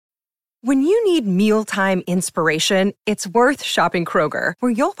When you need mealtime inspiration, it's worth shopping Kroger,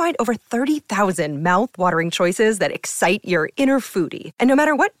 where you'll find over 30,000 mouth-watering choices that excite your inner foodie. And no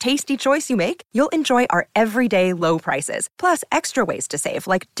matter what tasty choice you make, you'll enjoy our everyday low prices, plus extra ways to save,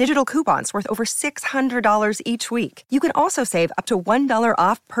 like digital coupons worth over $600 each week. You can also save up to $1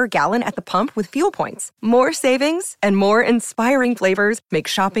 off per gallon at the pump with fuel points. More savings and more inspiring flavors make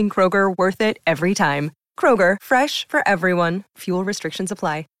shopping Kroger worth it every time. Kroger, fresh for everyone. Fuel restrictions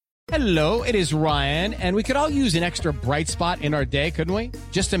apply. Hello, it is Ryan, and we could all use an extra bright spot in our day, couldn't we?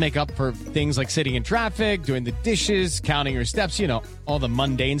 Just to make up for things like sitting in traffic, doing the dishes, counting your steps, you know, all the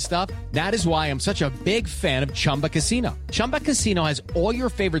mundane stuff. That is why I'm such a big fan of Chumba Casino. Chumba Casino has all your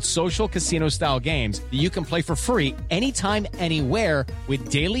favorite social casino-style games that you can play for free anytime, anywhere with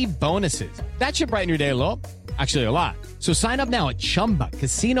daily bonuses. That should brighten your day a little. Actually, a lot. So sign up now at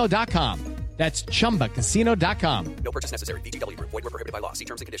ChumbaCasino.com. That's ChumbaCasino.com. No purchase necessary. VGW Group. Void where prohibited by law. See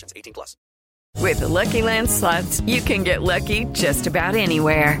terms and conditions. 18+. With the Lucky Land Slots, you can get lucky just about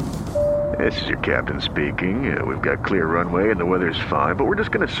anywhere. This is your captain speaking. We've got clear runway and the weather's fine, but we're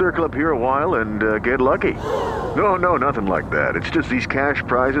just going to circle up here a while and get lucky. No, nothing like that. It's just these cash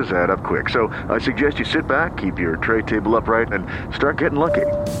prizes add up quick. So I suggest you sit back, keep your tray table upright, and start getting lucky.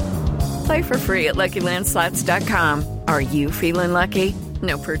 Play for free at LuckyLandSlots.com. Are you feeling lucky?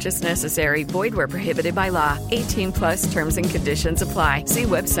 No purchase necessary. Void where prohibited by law. 18+ terms and conditions apply. See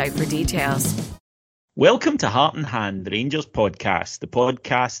website for details. Welcome to Heart and Hand, the Rangers podcast, the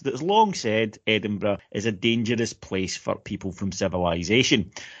podcast that has long said Edinburgh is a dangerous place for people from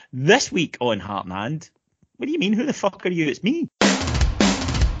civilization. This week on Heart and Hand, what do you mean? Who the fuck are you? It's me.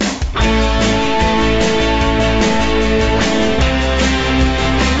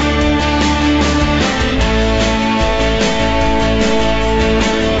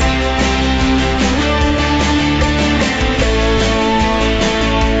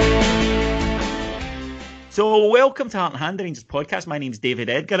 So welcome to Heart and Hand, the Rangers podcast. My name's David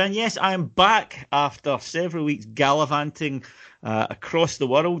Edgar, and yes, I am back after several weeks gallivanting across the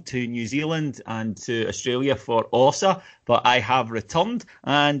world to New Zealand and to Australia for OSA, but I have returned,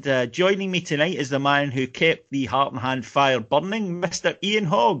 and joining me tonight is the man who kept the Heart and Hand fire burning, Mr. Ian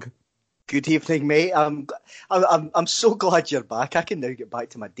Hogg. Good evening, mate. I'm so glad you're back. I can now get back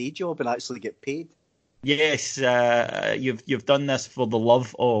to my day job and actually get paid. Yes, you've done this for the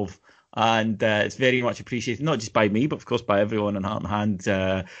love of. And it's very much appreciated, not just by me, but of course by everyone on Heart and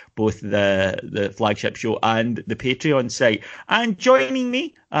Hand, both the flagship show and the Patreon site. And joining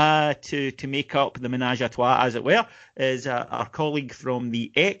me to make up the menage a trois, as it were, is our colleague from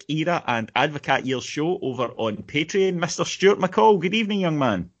the Eck Era and Advocat Years show over on Patreon, Mr. Stuart McCall. Good evening, young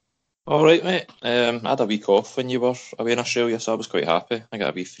man. All right, mate. I had a week off when you were away in Australia, so I was quite happy. I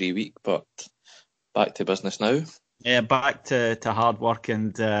got a wee free week, but back to business now. Yeah, back to hard work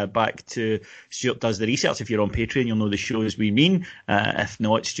and back to Stuart does the research. If you're on Patreon, you'll know the shows we mean. If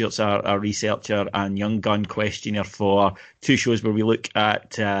not, Stuart's our researcher and young gun questioner for two shows where we look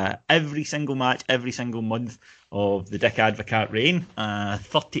at every single match, every single month of the Dick Advocat reign.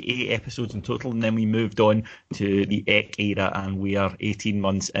 38 episodes in total, and then we moved on to the Eck Era, and we are 18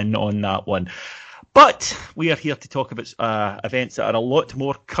 months in on that one. But we are here to talk about events that are a lot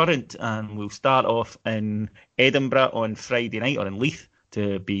more current, and we'll start off in Edinburgh on Friday night, or in Leith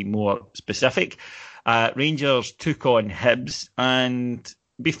to be more specific. Rangers took on Hibs, and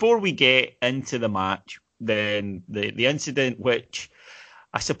before we get into the match, then the incident which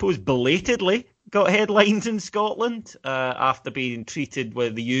I suppose belatedly got headlines in Scotland after being treated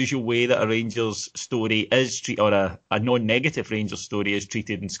with the usual way that a Rangers story is treated, or a non-negative Rangers story is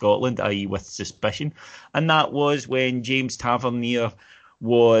treated in Scotland, i.e. with suspicion. And that was when James Tavernier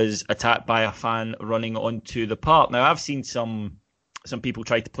was attacked by a fan running onto the park. Now, I've seen some people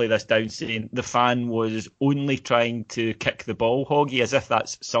try to play this down, saying the fan was only trying to kick the ball, Hoggy, as if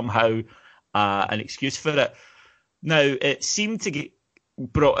that's somehow an excuse for it. Now, it seemed to be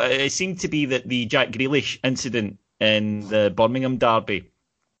that the Jack Grealish incident in the Birmingham derby,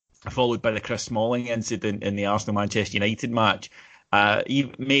 followed by the Chris Smalling incident in the Arsenal-Manchester United match,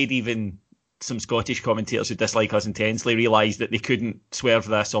 made even some Scottish commentators who dislike us intensely realise that they couldn't swerve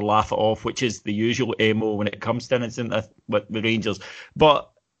this or laugh it off, which is the usual MO when it comes to an incident with the Rangers. But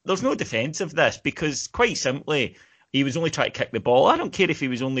there's no defence of this, because quite simply, he was only trying to kick the ball. I don't care if he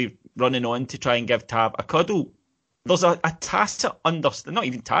was only running on to try and give Tab a cuddle. There's a tacit understanding, not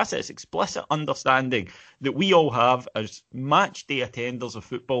even tacit, it's explicit understanding that we all have as match day attenders of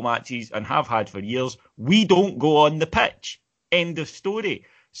football matches, and have had for years. We don't go on the pitch. End of story.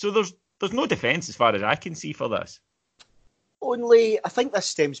 So there's no defence as far as I can see for this. Only, I think this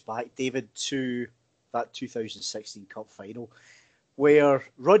stems back, David, to that 2016 Cup final. where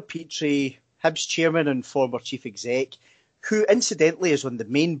Rod Petrie, Hibs chairman and former chief exec, who incidentally is on the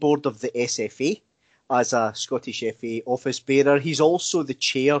main board of the SFA as a Scottish FA office bearer. He's also the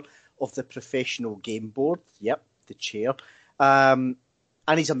chair of the Professional Game Board. Yep, the chair. And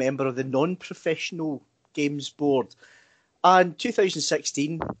he's a member of the Non-Professional Games Board. And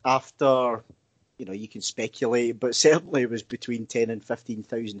 2016, after, you can speculate, but certainly it was between 10 and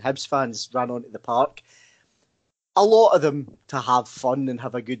 15,000 Hibs fans ran onto the park. A lot of them to have fun and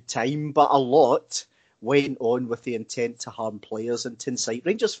have a good time, but a lot went on with the intent to harm players and to incite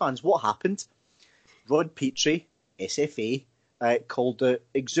Rangers fans. What happened? Rod Petrie, SFA, called it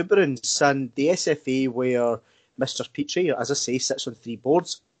exuberance, and the SFA, where Mr. Petrie, as I say, sits on 3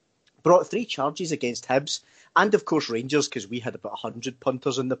 boards, brought 3 charges against Hibs and, of course, Rangers, because we had about 100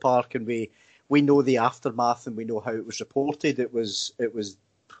 punters in the park, and we know the aftermath and we know how it was reported. It was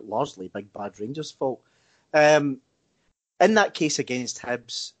largely Big Bad Rangers' fault. In that case against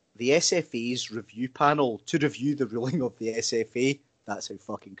Hibs, the SFA's review panel, to review the ruling of the SFA, that's how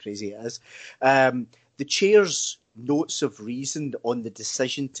fucking crazy it is, the chair's notes of reason on the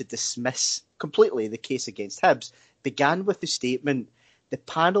decision to dismiss completely the case against Hibs began with the statement, the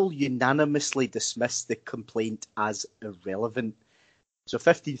panel unanimously dismissed the complaint as irrelevant. So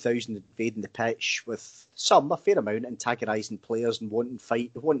 15,000 invading the pitch with a fair amount, antagonising players and wanting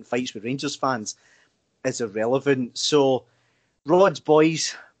fights with Rangers fans is irrelevant. So Rod's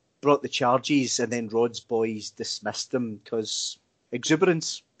boys brought the charges and then Rod's boys dismissed them because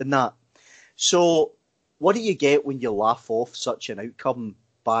exuberance in that. So what do you get when you laugh off such an outcome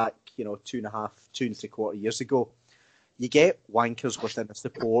back, 2.5 years ago? You get wankers within a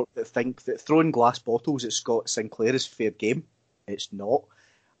support that think that throwing glass bottles at Scott Sinclair is fair game. It's not.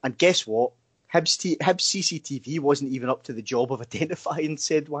 And guess what? Hibs CCTV wasn't even up to the job of identifying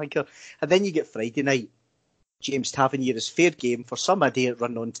said wanker. And then you get Friday night. James Tavernier is fair game for some idiot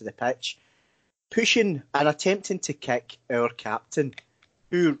running onto the pitch, pushing and attempting to kick our captain,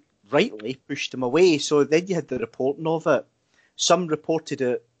 who rightly pushed him away. So then you had the reporting of it. Some reported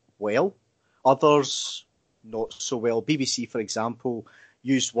it well, others not so well. BBC, for example,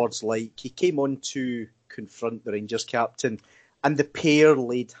 used words like, he came on to confront the Rangers captain, and the pair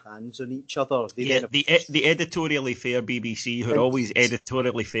laid hands on each other. The editorially fair BBC, who are always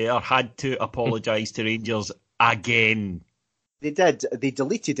editorially fair, had to apologise to Rangers again. They did. They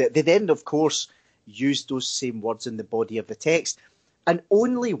deleted it. They then, of course, used those same words in the body of the text. And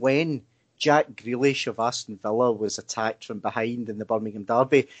only when Jack Grealish of Aston Villa was attacked from behind in the Birmingham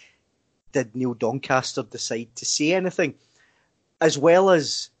derby did Neil Doncaster decide to say anything, as well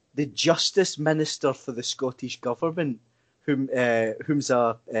as the Justice Minister for the Scottish Government,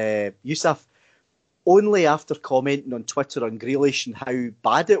 Humza Yousaf, only after commenting on Twitter on Grealish and how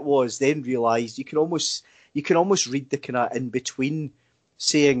bad it was, then realised you can almost read the kind of in between,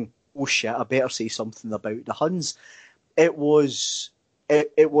 saying, "Oh shit, I better say something about the Huns." It was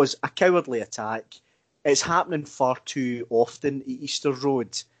a cowardly attack. It's happening far too often at Easter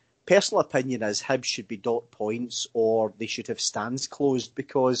Road. Personal opinion is Hibs should be docked points or they should have stands closed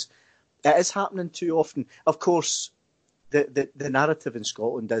because it is happening too often. Of course, the narrative in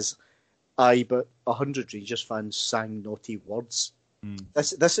Scotland is, but 100 Rangers fans sang naughty words.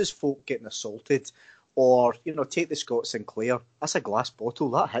 This is folk getting assaulted, or take the Scott Sinclair. That's a glass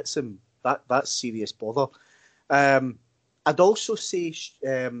bottle that hits him. That's serious bother. I'd also say,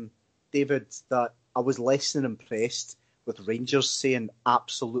 David, that I was less than impressed with Rangers saying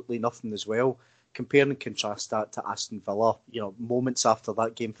absolutely nothing as well. Compare and contrast that to Aston Villa. Moments after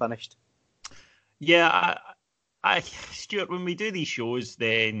that game finished. Yeah. Stuart, when we do these shows,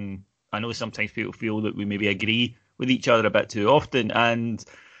 then I know sometimes people feel that we maybe agree with each other a bit too often, and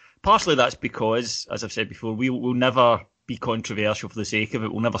partially that's because, as I've said before, we'll never be controversial for the sake of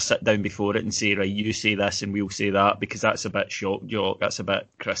it. We'll never sit down before it and say, right, you say this and we'll say that, because that's a bit shock jock, that's a bit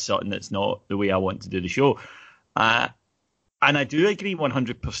Chris Sutton, that's not the way I want to do the show. And I do agree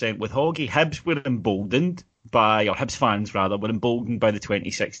 100% with Hoggy. Hibs were emboldened or Hibs fans rather, were emboldened by the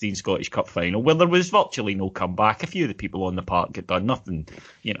 2016 Scottish Cup final, where there was virtually no comeback. A few of the people on the park had done nothing,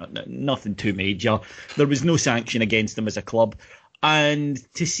 nothing too major. There was no sanction against them as a club. And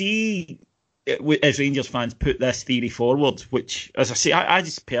to see, as Rangers fans, put this theory forward, which, as I say, I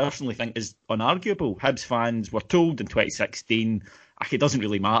just personally think is unarguable. Hibs fans were told in 2016, it doesn't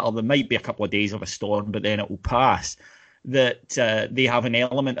really matter, there might be a couple of days of a storm, but then it will pass, that they have an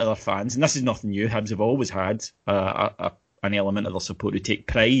element of their fans, and this is nothing new, Hibs have always had an element of their support who take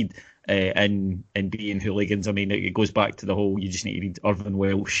pride in being hooligans. I mean, it goes back to the whole, you just need to read Irvine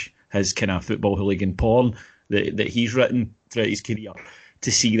Welsh, his kind of football hooligan porn that he's written throughout his career,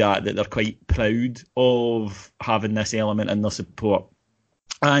 to see that they're quite proud of having this element in their support.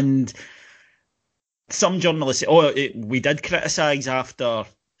 And some journalists say, we did criticise after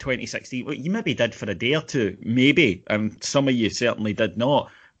 2016. Well, you maybe did for a day or two, maybe, and some of you certainly did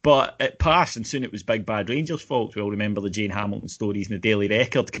not. But it passed, and soon it was Big Bad Rangers' fault. We all remember the Jane Hamilton stories in the Daily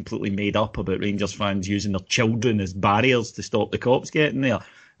Record, completely made up about Rangers fans using their children as barriers to stop the cops getting there.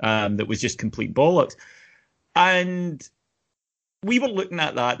 That was just complete bollocks. And we were looking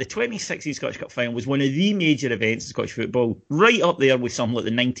at that. The 2016 Scottish Cup final was one of the major events in Scottish football, right up there with something like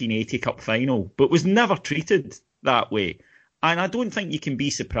the 1980 Cup final, but was never treated that way. And I don't think you can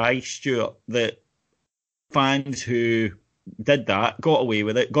be surprised, Stuart, that fans who did that, got away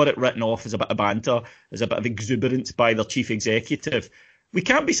with it, got it written off as a bit of banter, as a bit of exuberance by their chief executive. We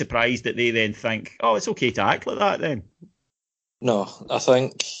can't be surprised that they then think, it's okay to act like that then. No, I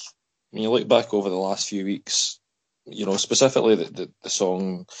think when you look back over the last few weeks, specifically the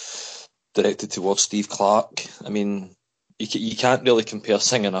song directed towards Steve Clarke, I mean, you can't really compare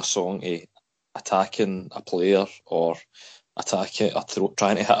singing a song to attacking a player or attacking or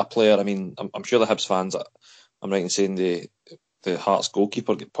trying to hit a player. I mean, I'm sure the Hibs fans, I'm right in saying the Hearts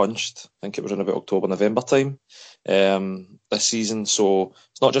goalkeeper get punched. I think it was in about October, November time this season. So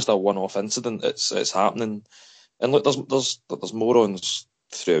it's not just a one-off incident. It's happening. And look, there's morons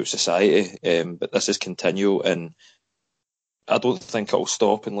throughout society, but this is continual, and I don't think it'll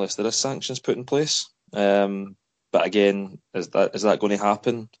stop unless there is sanctions put in place. But again, is that going to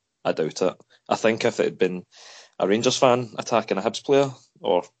happen? I doubt it. I think if it had been a Rangers fan attacking a Hibs player,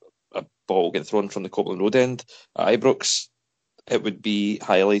 or a ball getting thrown from the Copeland Road end at Ibrox, it would be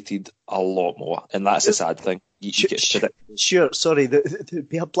highlighted a lot more, and that's a sad thing. Sure, sorry, there'd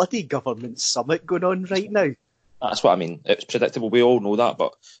be a bloody government summit going on right now. That's what I mean. It's predictable. We all know that,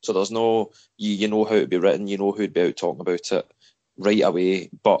 but so there's no, you know how it'd be written, you know who'd be out talking about it right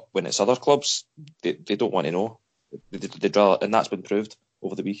away. But when it's other clubs, they don't want to know. They'd rather, and that's been proved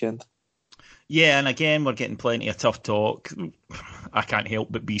over the weekend. Yeah, and again, we're getting plenty of tough talk. I can't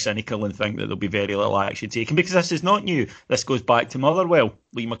help but be cynical and think that there'll be very little action taken, because this is not new. This goes back to Motherwell.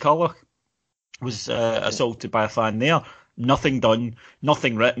 Lee McCulloch was assaulted by a fan there. Nothing done,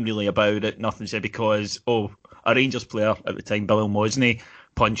 nothing written really about it, nothing said, because, a Rangers player at the time, Bill Mosney,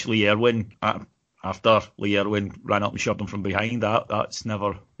 punched Lee Erwin after Lee Erwin ran up and shoved him from behind. That's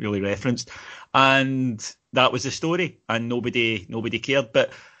never really referenced. And that was the story, and nobody cared.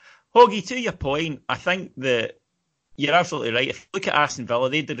 But Hoggy, to your point, I think that you're absolutely right. If you look at Aston Villa,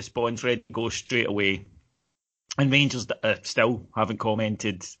 they had the response ready to go straight away, and Rangers still haven't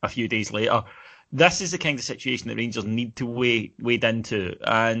commented a few days later. This is the kind of situation that Rangers need to wade into,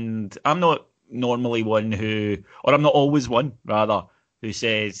 and I'm not normally one I'm not always one, rather, who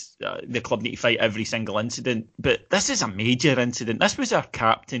says the club need to fight every single incident, but this is a major incident. This was our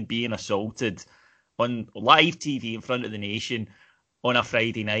captain being assaulted on live TV in front of the nation on a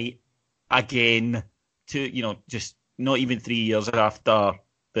Friday night, again, just not even 3 years after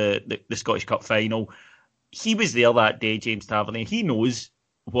the Scottish Cup final. He was there that day, James Tavernier. He knows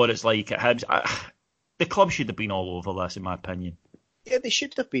what it's like at Hibs. The club should have been all over this, in my opinion. Yeah, they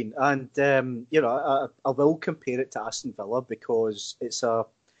should have been, and I will compare it to Aston Villa because it's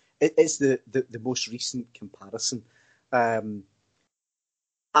the most recent comparison. Aston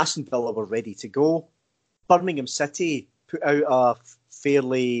Villa were ready to go. Birmingham City put out a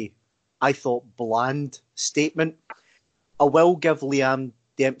fairly, I thought, bland statement. I will give Leanne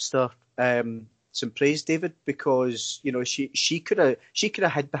Dempster some praise, David, because she could have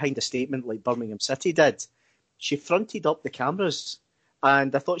hid behind a statement like Birmingham City did. She fronted up the cameras,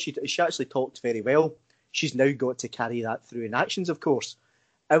 and I thought she actually talked very well. She's now got to carry that through in actions, of course.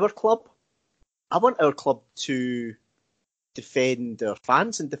 I want our club to defend their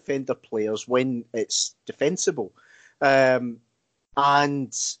fans and defend their players when it's defensible. And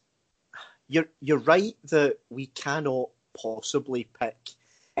you're right that we cannot possibly pick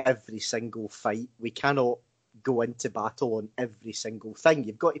every single fight. We cannot go into battle on every single thing.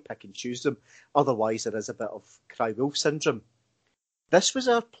 You've got to pick and choose them. Otherwise, there is a bit of cry wolf syndrome. This was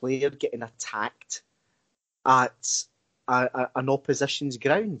our player getting attacked at an opposition's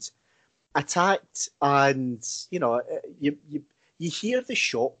ground. Attacked, and you hear the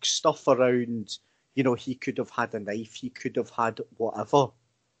shock stuff around. He could have had a knife. He could have had whatever.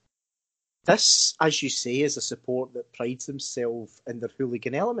 This, as you say, is a support that prides themselves in their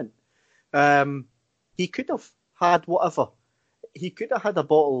hooligan element. He could have had whatever. He could have had a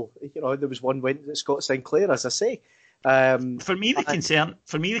bottle. There was one went at Scott Sinclair, as I say. For me,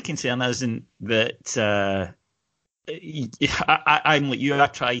 the concern isn't that. I'm like you. I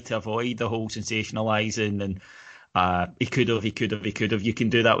try to avoid the whole sensationalising, and He could have. You can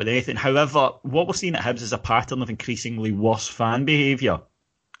do that with anything. However, what we're seeing at Hibs is a pattern of increasingly worse fan behaviour,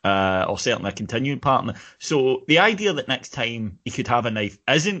 or certainly a continuing pattern. So the idea that next time he could have a knife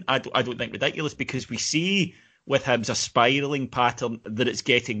isn't, I don't think, ridiculous, because we see with Hibs a spiralling pattern that it's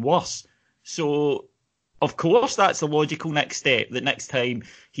getting worse. So, of course, that's the logical next step, that next time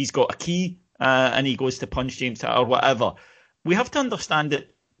he's got a key and he goes to punch James Taylor or whatever. We have to understand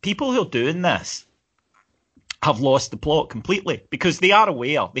that people who are doing this have lost the plot completely, because they are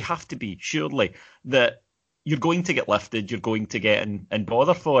aware, they have to be, surely, that you're going to get lifted, you're going to get in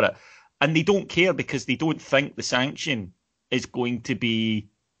bother for it. And they don't care because they don't think the sanction is going to be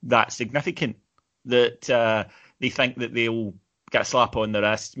that significant, that they think that they'll get a slap on the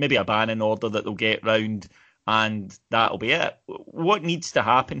wrist, maybe a banning order that they'll get round, and that'll be it. What needs to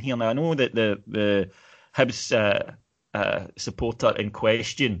happen here now? I know that the Hibs supporter in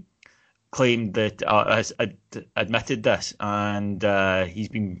question claimed that has admitted this, and he's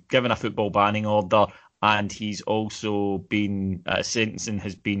been given a football banning order, and he's also been sentencing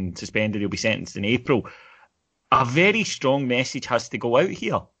has been suspended. He'll be sentenced in April. A very strong message has to go out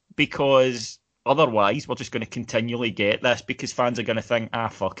here, because otherwise we're just going to continually get this, because fans are going to think,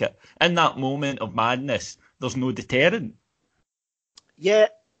 fuck it. In that moment of madness, there's no deterrent. Yeah,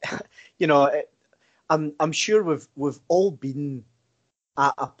 you know, I'm sure we've all been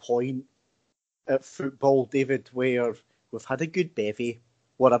at a point at football, David, where we've had a good bevy,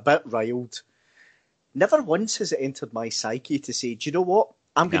 we're a bit riled. Never once has it entered my psyche to say, do you know what?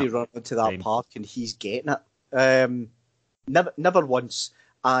 I'm going to run into that park and he's getting it. Never once.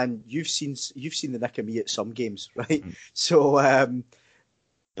 And you've seen the nick of me at some games, right? Mm. So,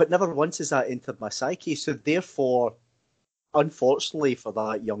 but never once has that entered my psyche. So therefore, unfortunately for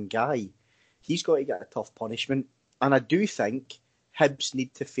that young guy, he's got to get a tough punishment. And I do think Hibs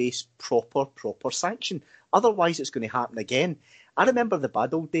need to face proper sanction. Otherwise, it's going to happen again. I remember the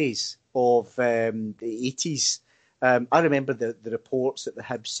bad old days of the 80s. I remember the reports at the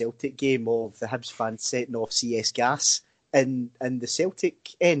Hibs-Celtic game of the Hibs fans setting off CS gas in the Celtic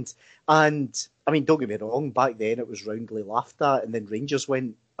end. And, I mean, don't get me wrong, back then it was roundly laughed at, and then Rangers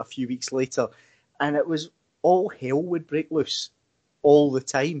went a few weeks later, and it was all hell would break loose all the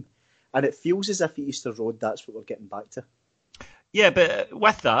time. And it feels as if at Easter Road, that's what we're getting back to. Yeah, but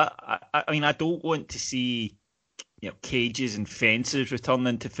with that, I mean, I don't want to see, cages and fences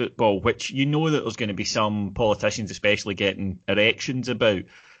returning to football, which you know that there's going to be some politicians especially getting erections about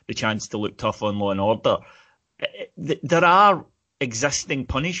the chance to look tough on law and order. There are existing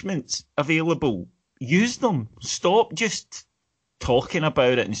punishments available. Use them. Stop just talking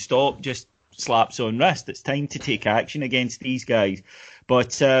about it and stop just slaps on wrist. It's time to take action against these guys.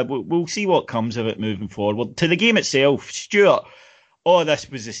 But we'll see what comes of it moving forward. To the game itself, Stuart, this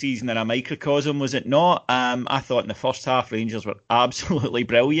was a season in a microcosm, was it not? I thought in the first half, Rangers were absolutely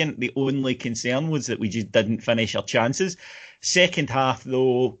brilliant. The only concern was that we just didn't finish our chances. Second half,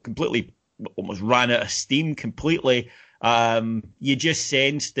 though, completely almost ran out of steam completely. You just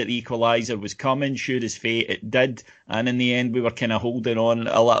sensed that the equaliser was coming, sure as fate it did, and in the end we were kind of holding on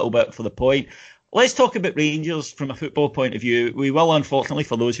a little bit for the point. Let's talk about Rangers from a football point of view. We will, unfortunately,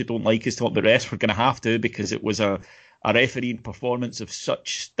 for those who don't like us talk about rest, we're going to have to, because it was a refereeing performance of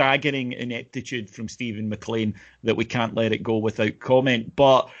such staggering ineptitude from Stephen McLean that we can't let it go without comment.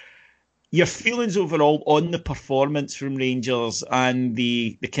 But your feelings overall on the performance from Rangers and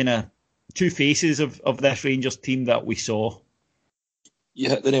the kind of two faces of this Rangers team that we saw? You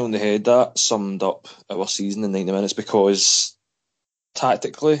hit the nail on the head. That summed up our season in 90 minutes, because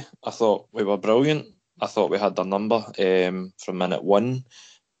tactically I thought we were brilliant. I thought we had their number from minute one.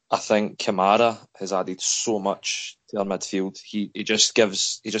 I think Kamara has added so much to our midfield. He just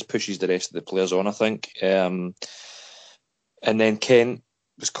pushes the rest of the players on, I think. And then Kent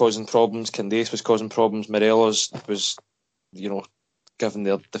was causing problems, Candace was causing problems, Morelos was, giving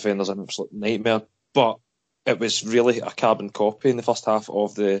their defenders an absolute nightmare. But it was really a carbon copy in the first half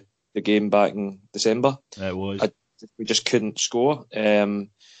of the game back in December. It was. We just couldn't score. And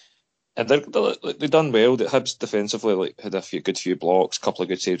they've done well. The Hibs defensively had a few blocks, a couple of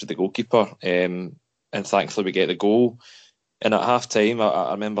good saves with the goalkeeper, and thankfully we get the goal. And at half time,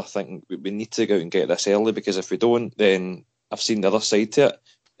 I remember thinking we need to go out and get this early, because if we don't, then I've seen the other side to it,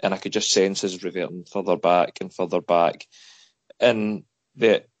 and I could just sense us reverting further back. And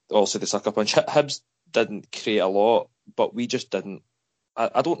also the sucker punch. Hibs didn't create a lot, but we just didn't.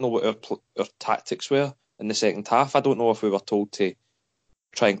 I don't know what our tactics were in the second half. I don't know if we were told to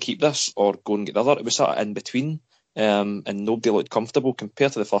try and keep this or go and get the other. It was sort of in between, and nobody looked comfortable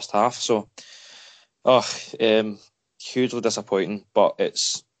compared to the first half. So, hugely disappointing, but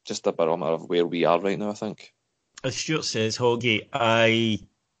it's just a barometer of where we are right now, I think. as Stuart says, Hoggy, I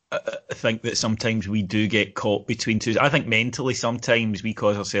think that sometimes we do get caught between two. I think mentally sometimes we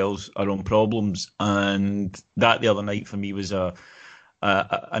cause ourselves our own problems, and that the other night for me was an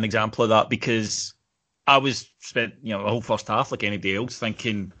example of that, because I was spent the whole first half like anybody else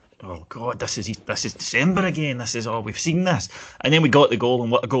thinking, oh God, this is December again. This is we've seen this, and then we got the goal,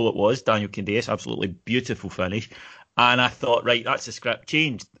 and what a goal it was! Daniel Candeias, absolutely beautiful finish. And I thought, right, that's the script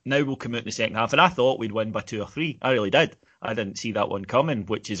changed. Now we'll come out in the second half. And I thought we'd win by 2 or 3. I really did. I didn't see that one coming,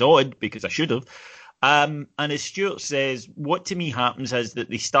 which is odd because I should have. And as Stuart says, what to me happens is that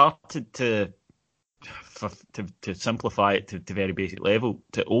they started to simplify it to very basic level,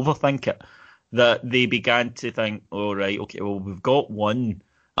 to overthink it. That they began to think, oh, right, okay, well, we've got one.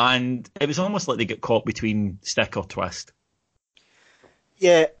 And it was almost like they got caught between stick or twist.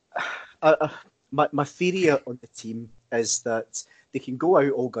 Yeah. My theory on the team is that they can go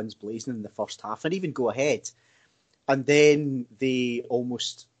out all guns blazing in the first half and even go ahead, and then they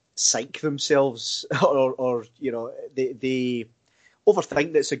almost psych themselves, or they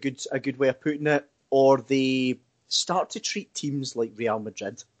overthink. That's a good way of putting it, or they start to treat teams like Real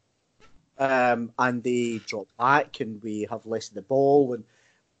Madrid, and they drop back, and we have less of the ball, and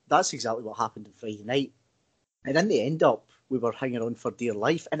that's exactly what happened on Friday night. And in the end up, we were hanging on for dear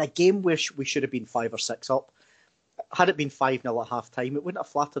life in a game where we should have been 5 or 6 up. Had it been 5-0 at half time, it wouldn't have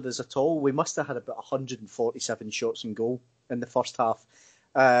flattered us at all. We must have had about 147 shots on goal in the first half.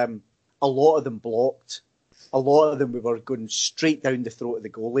 A lot of them blocked. A lot of them we were going straight down the throat of the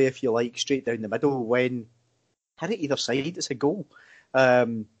goalie, if you like, straight down the middle. When hit it either side, it's a goal.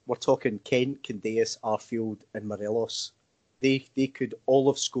 We're talking Kent, Candeias, Arfield and Morelos. They could all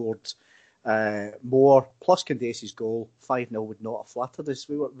have scored more, plus Candeias' goal. 5-0 would not have flattered us.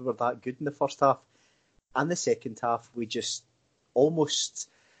 We were that good in the first half. And the second half, we just almost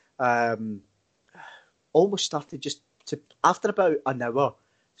started just to, after about an hour,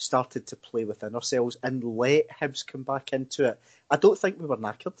 started to play within ourselves and let Hibs come back into it. I don't think we were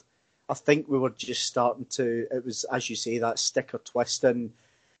knackered. I think we were just starting to, it was, as you say, that stick or twist and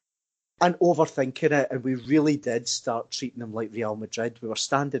overthinking it, and we really did start treating them like Real Madrid. We were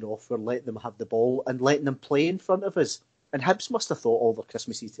standing off, we were letting them have the ball and letting them play in front of us. And Hibs must have thought all the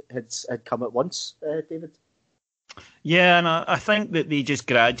Christmas had come at once, David. Yeah, and I think that they just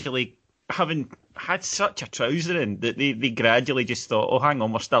gradually, having had such a trouser in, that they gradually just thought, oh, hang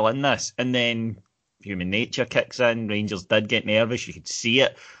on, we're still in this. And then human nature kicks in. Rangers did get nervous, you could see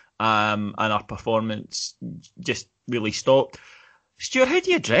it. And our performance just really stopped. Stuart, how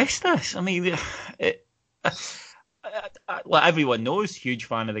do you address this? I mean, like everyone knows, huge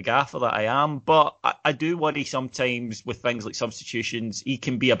fan of the gaffer that I am, but I do worry sometimes with things like substitutions. He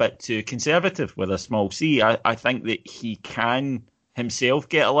can be a bit too conservative with a small c. I think that he can himself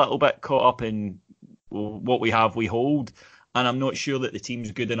get a little bit caught up in what we have, we hold, and I'm not sure that the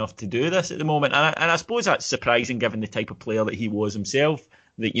team's good enough to do this at the moment. And I suppose that's surprising given the type of player that he was himself,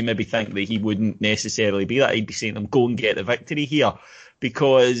 that you maybe think that he wouldn't necessarily be that. He'd be saying to them, go and get the victory here,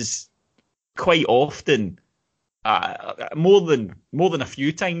 because quite often, more than a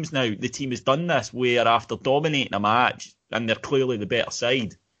few times now, the team has done this where after dominating a match, and they're clearly the better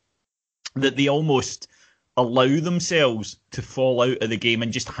side, that they almost allow themselves to fall out of the game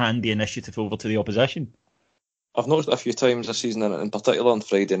and just hand the initiative over to the opposition. I've noticed a few times this season, and in particular on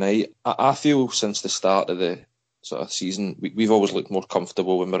Friday night, I feel since the start of the sort of season, we've always looked more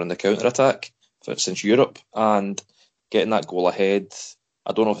comfortable when we're in the counter-attack since Europe, and getting that goal ahead,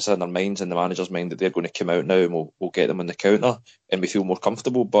 I don't know if it's in their minds, in the manager's mind, that they're going to come out now and we'll get them on the counter and we feel more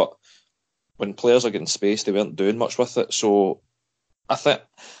comfortable. But when players are getting space, they weren't doing much with it. So I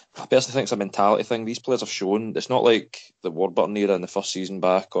personally think it's a mentality thing. These players have shown, it's not like the Warburton era in the first season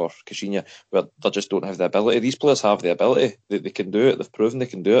back or Caixinha, where they just don't have the ability. These players have the ability. They can do it. They've proven they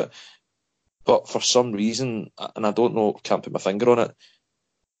can do it. But for some reason, and I don't know, can't put my finger on it,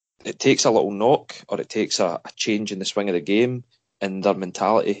 it takes a little knock or it takes a change in the swing of the game and their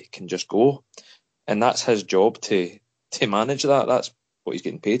mentality can just go. And that's his job to manage that. That's what he's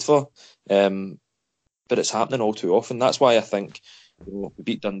getting paid for. But it's happening all too often. That's why I think we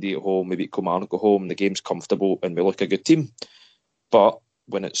beat Dundee at home, we beat Kilmarnock at home, the game's comfortable and we look a good team. But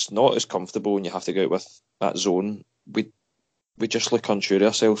when it's not as comfortable and you have to go out with that zone, we just look unsure of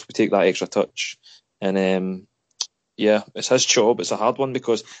ourselves. We take that extra touch. And yeah, it's his job. It's a hard one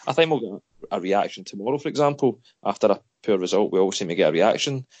because I think we'll get a reaction tomorrow, for example. After a poor result, we always seem to get a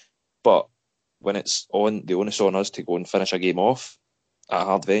reaction. But when it's on, the onus on us to go and finish a game off at a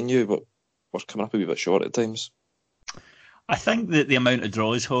hard venue, but we're coming up a wee bit short at times. I think that the amount of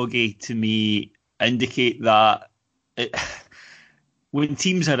draws, Hoggy, to me, indicate that when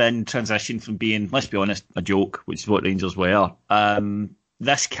teams are in transition from being, let's be honest, a joke, which is what Rangers were,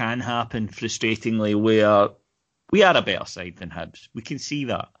 this can happen frustratingly where we are a better side than Hibs. We can see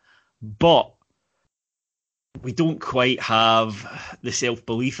that. But we don't quite have the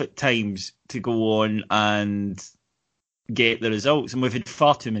self-belief at times to go on and get the results. And we've had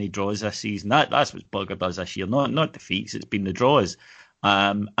far too many draws this season. That's what buggered us this year. Not defeats, it's been the draws.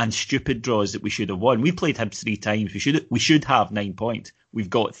 And stupid draws that we should have won. We played Hibs 3 times. We should have 9 points. We've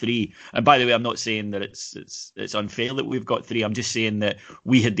got 3. And by the way, I'm not saying that it's unfair that we've got 3. I'm just saying that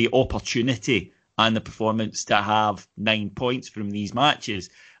we had the opportunity and the performance to have 9 points from these matches,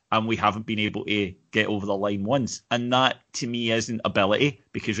 and we haven't been able to get over the line once. And that, to me, isn't ability,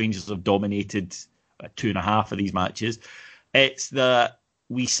 because Rangers have dominated 2.5 of these matches. It's that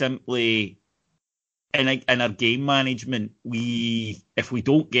we simply, in our game management, if we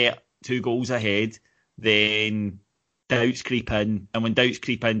don't get 2 goals ahead, then doubts creep in. And when doubts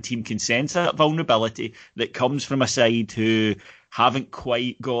creep in, team can sense that vulnerability that comes from a side who haven't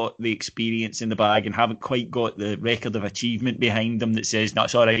quite got the experience in the bag and haven't quite got the record of achievement behind them that says,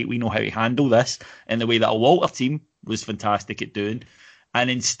 that's all right, we know how to handle this, in the way that a Walter team was fantastic at doing. And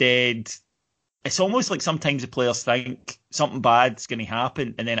instead, it's almost like sometimes the players think something bad's going to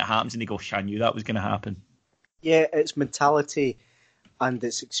happen, and then it happens and they go, I knew that was going to happen. Yeah, it's mentality and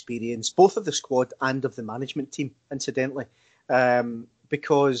it's experience, both of the squad and of the management team, incidentally.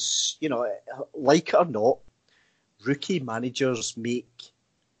 Because, like it or not, rookie managers make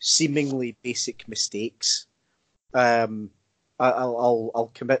seemingly basic mistakes.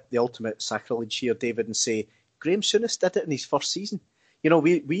 I'll commit the ultimate sacrilege here, David, and say Graham Souness did it in his first season.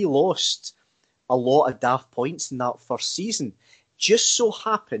 We lost a lot of daft points in that first season. Just so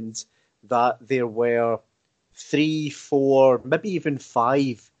happened that there were 3, 4, maybe even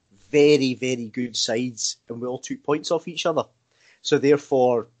 5 very, very good sides, and we all took points off each other. So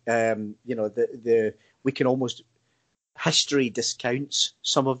therefore, we can almost, history discounts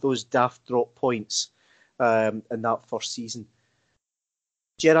some of those daft drop points in that first season.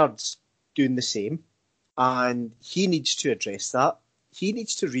 Gerrard's doing the same, and he needs to address that. He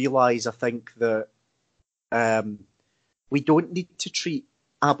needs to realise, I think, that we don't need to treat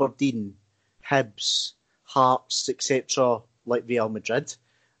Aberdeen, Hibs, Hearts, etc. like Real Madrid.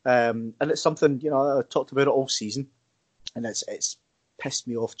 And it's something, I talked about it all season, and it's pissed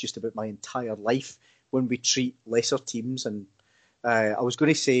me off just about my entire life when we treat lesser teams. And I was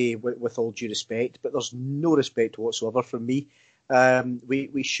going to say, with all due respect, but there's no respect whatsoever from me.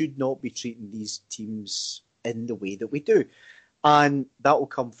 We should not be treating these teams in the way that we do. And that will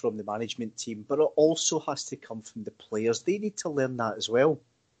come from the management team, but it also has to come from the players. They need to learn that as well.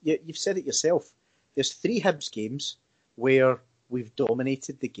 You've said it yourself. There's 3 Hibs games where we've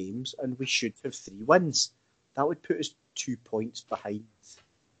dominated the games and we should have 3 wins. That would put us 2 points behind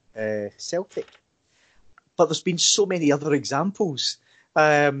Celtic. But there's been so many other examples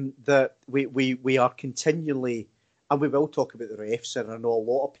that we are continually, and we will talk about the refs, and I know a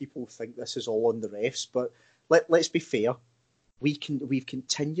lot of people think this is all on the refs, but let's be fair. We've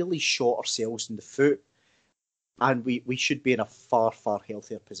continually shot ourselves in the foot, and we should be in a far, far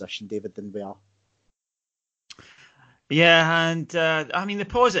healthier position, David, than we are. Yeah, and the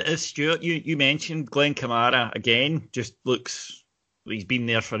positive, Stuart, you mentioned Glenn Kamara again, just looks, he's been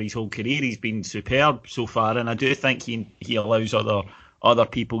there for his whole career. He's been superb so far, and I do think he allows other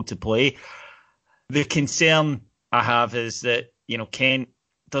people to play. The concern I have is that, Kent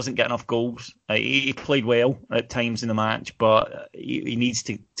doesn't get enough goals. He played well at times in the match, but he needs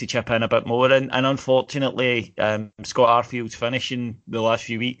to chip in a bit more. And unfortunately, Scott Arfield's finishing the last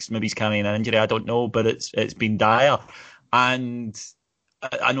few weeks. Maybe he's carrying an injury, I don't know, but it's been dire. And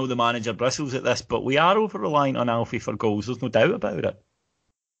I know the manager bristles at this, but we are over-reliant on Alfie for goals. There's no doubt about it.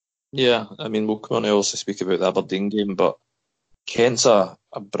 Yeah, we'll come on to also speak about the Aberdeen game, but Kent's a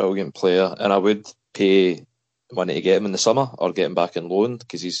brilliant player, and I would pay money to get him in the summer or get him back in loan,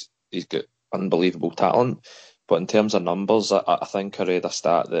 because he's got unbelievable talent. But in terms of numbers, I think I read a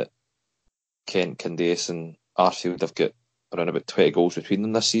stat that Kent, Candace and Arfield have got around about 20 goals between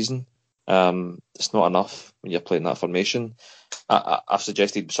them this season. It's not enough when you're playing that formation. I've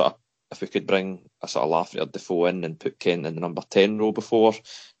suggested sort of if we could bring a sort of Lafferty or Defoe in and put Kent in the number 10 role before,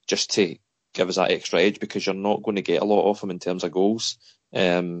 just to give us that extra edge, because you're not going to get a lot of them in terms of goals.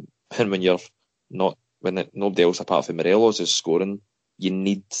 And when you're not, when nobody else apart from Morelos is scoring, you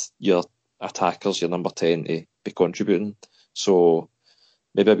need your attackers, your number 10, to be contributing. So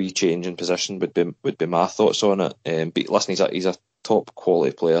maybe a wee change in position would be my thoughts on it. But listen, he's a top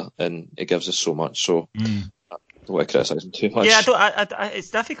quality player, and it gives us so much. So don't want to criticise him too much. Yeah, it's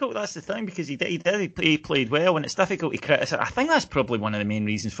difficult. That's the thing, because he played well, and it's difficult to criticise. I think that's probably one of the main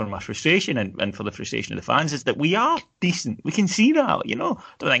reasons for my frustration and for the frustration of the fans, is that we are decent. We can see that, you know. I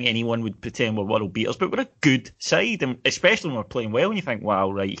don't think anyone would pretend we're world beaters, but we're a good side, and especially when we're playing well, and you think,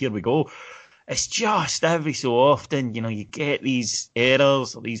 wow, right, here we go. It's just every so often, you know, you get these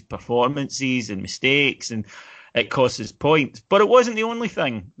errors or these performances and mistakes, and it costs us points. But it wasn't the only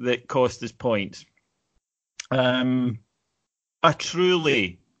thing that cost us points. A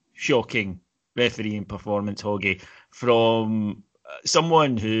truly shocking refereeing performance, Hoggy, from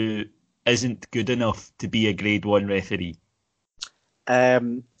someone who isn't good enough to be a Grade 1 referee.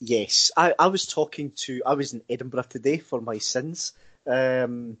 Yes, I was in Edinburgh today for my sins,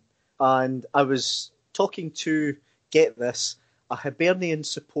 and I was talking to, get this, a Hibernian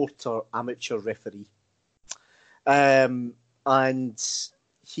supporter amateur referee. And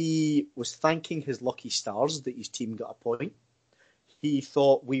he was thanking his lucky stars that his team got a point. He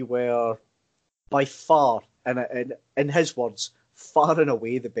thought we were by far, and in his words, far and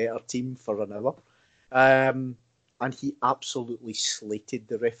away the better team for an hour. And he absolutely slated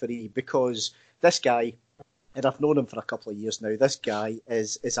the referee, because this guy, and I've known him for a couple of years now, this guy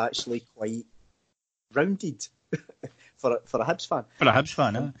is actually quite rounded for a Hibs fan. For a Hibs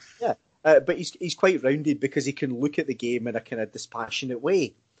fan, huh? Yeah. But he's quite rounded, because he can look at the game in a kind of dispassionate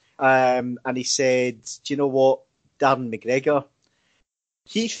way. And he said, do you know what, Darren McGregor,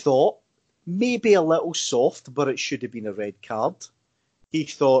 he thought maybe a little soft, but it should have been a red card. He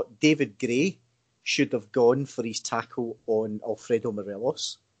thought David Gray should have gone for his tackle on Alfredo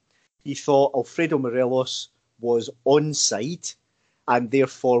Morelos. He thought Alfredo Morelos was onside, and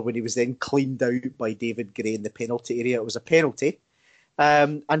therefore when he was then cleaned out by David Gray in the penalty area, it was a penalty.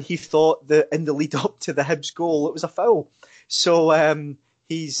 And he thought that in the lead up to the Hibs goal, it was a foul. So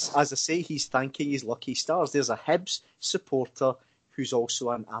he's, as I say, he's thanking his lucky stars. There's a Hibs supporter who's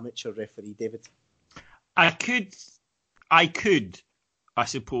also an amateur referee, David. I could, I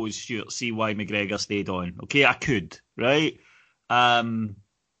suppose, Stuart, see why McGregor stayed on. Okay, I could, right?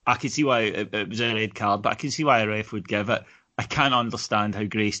 I could see why it was a red card, but I can see why a ref would give it. I can't understand how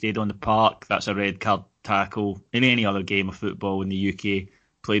Gray stayed on the park. That's a red card tackle in any other game of football in the UK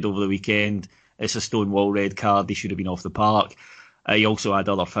played over the weekend. It's a stonewall red card. He should have been off the park. He also had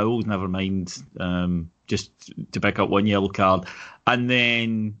other fouls, never mind, just to pick up one yellow card. And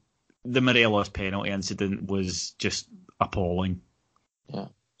then the Morelos penalty incident was just appalling. Yeah.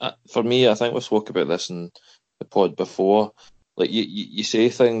 For me, I think we spoke about this in the pod before. Like you say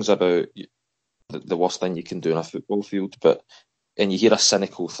things about the worst thing you can do in a football field, and you hear a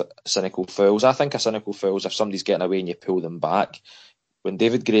cynical fouls. I think a cynical foul is if somebody's getting away and you pull them back. When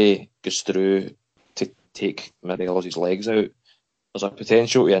David Gray goes through to take Morelos' legs out, there's a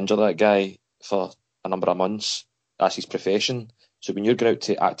potential to injure that guy for a number of months. That's his profession. So when you're going out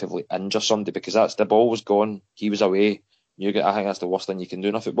to actively injure somebody, because that's the ball was gone, he was away. I think that's the worst thing you can do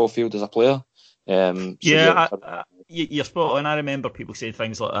in a football field as a player. You're spot on. I remember people saying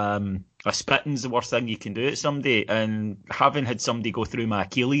things like, a spitting's the worst thing you can do at somebody, and having had somebody go through my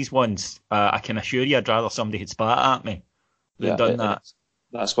Achilles once, I can assure you I'd rather somebody had spat at me than done that.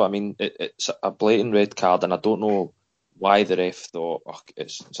 That's what I mean. It's a blatant red card, and I don't know why the ref thought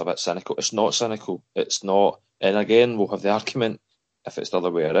it's a bit cynical. It's not cynical. It's not. And again, we'll have the argument, if it's the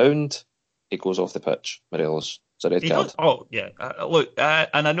other way around, he goes off the pitch, Morelos. It's a red card. Oh, yeah. Look,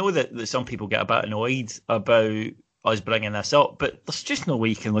 and I know that some people get a bit annoyed about us bringing this up, but there's just no way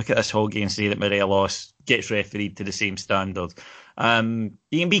you can look at this Hoggy and say that Morelos gets refereed to the same standard. You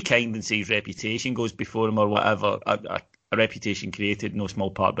can be kind and say his reputation goes before him or whatever. A reputation created no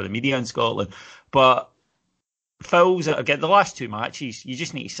small part by the media in Scotland. But fouls, again, the last two matches, you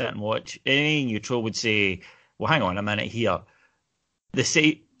just need to sit and watch. Any neutral would say, well, hang on a minute here. They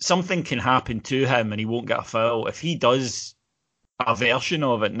say something can happen to him and he won't get a foul. If he does a version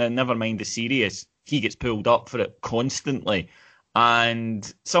of it, never mind the serious, he gets pulled up for it constantly.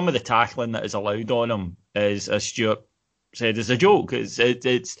 And some of the tackling that is allowed on him is, as Stuart said, is a joke. It's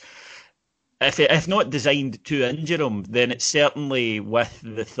if not designed to injure him, then it's certainly with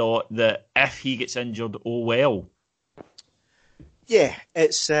the thought that if he gets injured, oh well. Yeah,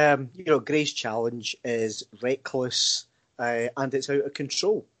 it's Gray's challenge is reckless and it's out of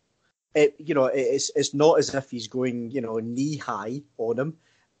control. It's not as if he's going knee high on him,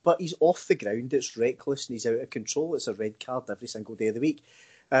 but he's off the ground. It's reckless and he's out of control. It's a red card every single day of the week.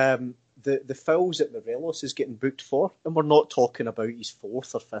 The fouls that Morelos is getting booked for, and we're not talking about his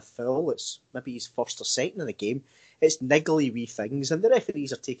fourth or fifth foul, it's maybe his first or second in the game. It's niggly wee things, and the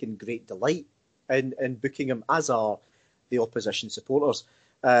referees are taking great delight in booking him, as are the opposition supporters.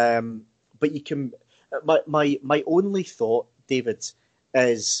 But you can, My only thought, David,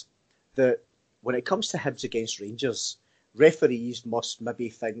 is that when it comes to Hibs against Rangers, referees must maybe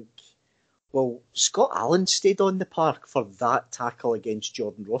think, well, Scott Allan stayed on the park for that tackle against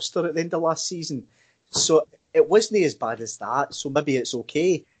Jordan Roster at the end of last season, so it wasn't as bad as that. So maybe it's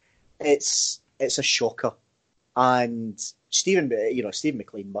okay. It's a shocker, and Stephen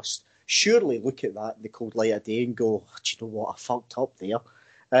McLean must surely look at that in the cold light of day and go, do you know what, I fucked up there.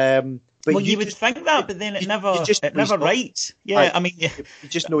 But you would think that, but then it never writes. Yeah, I mean, you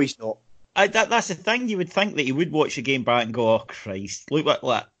just know he's not. That's the thing. You would think that he would watch the game back and go, "Oh Christ, look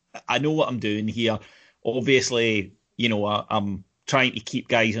what I know what I'm doing here." Obviously, I'm trying to keep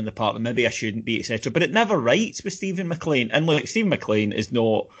guys on the park, and maybe I shouldn't be, etc. But it never writes with Stephen McLean. And look, Stephen McLean is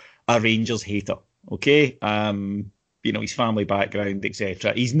not a Rangers hater. Okay, his family background,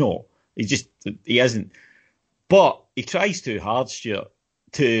 etc. He's not. He isn't. But he tries too hard, Stuart.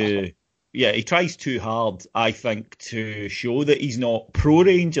 He tries too hard, I think, to show that he's not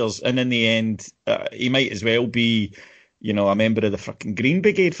pro-Rangers, and in the end, he might as well be, a member of the fucking Green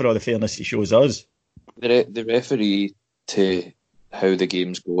Brigade for all the fairness he shows us. The referee to how the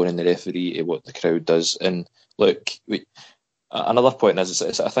game's going and the referee to what the crowd does. And look, another point is,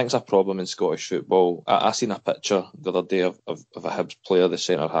 I think it's a problem in Scottish football. I seen a picture the other day of a Hibs player, the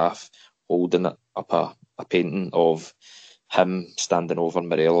centre half, holding up a painting of him standing over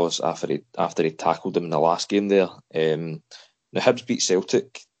Morelos after he tackled him in the last game there. Now Hibs beat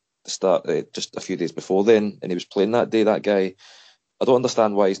Celtic just a few days before then, and he was playing that day. That guy, I don't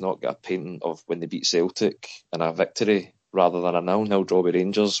understand why he's not got a painting of when they beat Celtic in a victory rather than a 0-0 draw with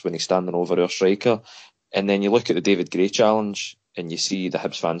Rangers when he's standing over our striker. And then you look at the David Gray challenge and you see the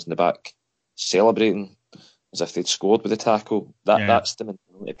Hibs fans in the back celebrating as if they'd scored with the tackle. That's the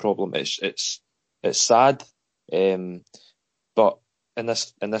mentality problem. It's sad. But in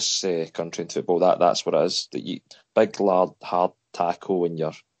this country in football, that's what it is. That you big, loud, hard tackle when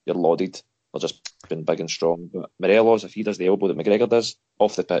you're lauded or just being big and strong. But Morelos, if he does the elbow that McGregor does,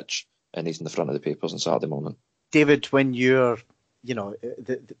 off the pitch, and he's in the front of the papers on Saturday morning. David, when you're,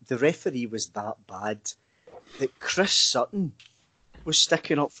 the referee was that bad that Chris Sutton was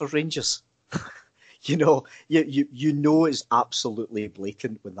sticking up for Rangers. you know it's absolutely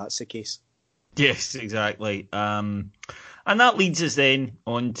blatant when that's the case. Yes, exactly. And that leads us then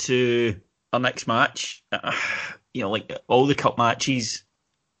on to our next match. Like all the cup matches,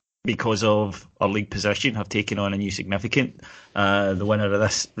 because of our league position, have taken on a new significant. The winner of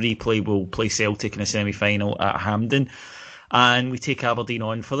this replay will play Celtic in a semi-final at Hampden. And we take Aberdeen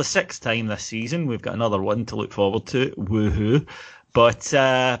on for the 6th time this season. We've got another one to look forward to. Woohoo.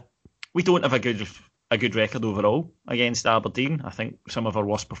 But we don't have a good record overall against Aberdeen. I think some of our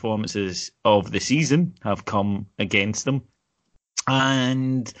worst performances of the season have come against them.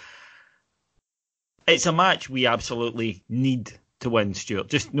 And it's a match we absolutely need to win, Stuart.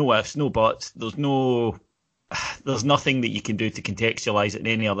 Just no ifs, no buts. There's nothing that you can do to contextualise it in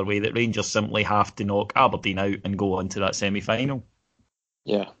any other way, that Rangers simply have to knock Aberdeen out and go on to that semi-final.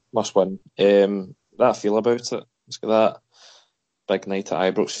 Yeah, must win. That I feel about it. It's got that big night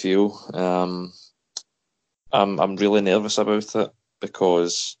at Ibrox feel. I'm really nervous about it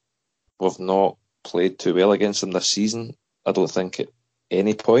because we've not played too well against them this season. I don't think at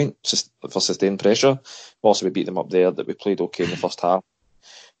any point, just for sustained pressure. Also, we beat them up there, that we played okay in the first half.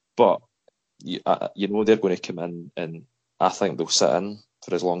 But they're going to come in, and I think they'll sit in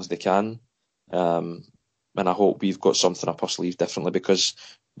for as long as they can. And I hope we've got something up our sleeve differently, because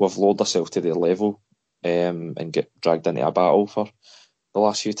we've lowered ourselves to their level and get dragged into a battle for the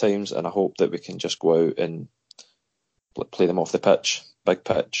last few times. And I hope that we can just go out and play them off the pitch, big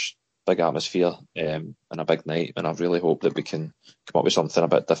atmosphere, and a big night. And I really hope that we can come up with something a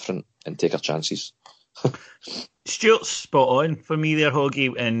bit different and take our chances. Stuart's spot on for me there,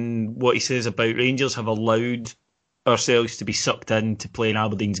 Hoggy, and what he says about Rangers have allowed ourselves to be sucked into playing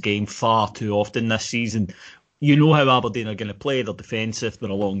Aberdeen's game far too often this season. You know how Aberdeen are going to play. They're defensive, they're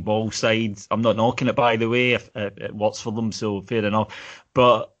a long ball side. I'm not knocking it, by the way, if it works for them, so fair enough.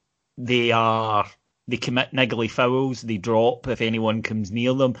 But they commit niggly fouls, they drop if anyone comes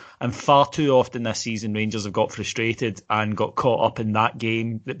near them, and far too often this season Rangers have got frustrated and got caught up in that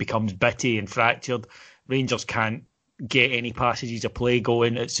game that becomes bitty and fractured. Rangers can't get any passages of play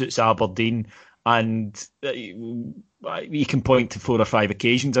going. It suits Aberdeen, and you can point to 4 or 5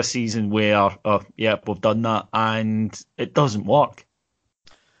 occasions this season where we've done that and it doesn't work.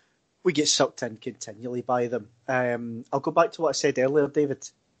 We get sucked in continually by them. I'll go back to what I said earlier, David.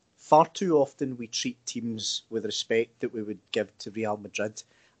 Far too often we treat teams with respect that we would give to Real Madrid.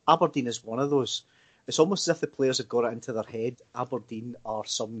 Aberdeen is one of those. It's almost as if the players have got it into their head. Aberdeen are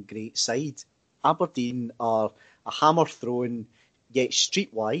some great side. Aberdeen are a hammer-throwing, yet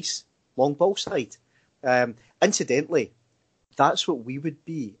streetwise, long ball side. Incidentally, that's what we would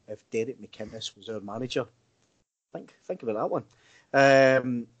be if Derek McInnes was our manager. Think about that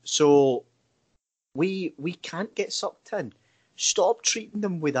one. So we can't get sucked in. Stop treating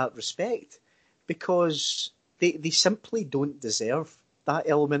them with that respect, because they simply don't deserve that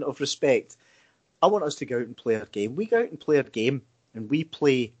element of respect. I want us to go out and play our game. We go out and play our game, and we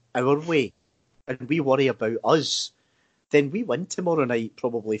play our way, and we worry about us. Then we win tomorrow night,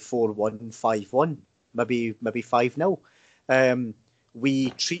 probably 4-1, 5-1, maybe 5-0. We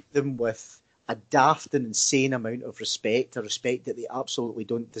treat them with a daft and insane amount of respect, a respect that they absolutely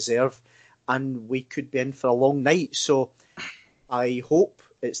don't deserve, and we could be in for a long night. So I hope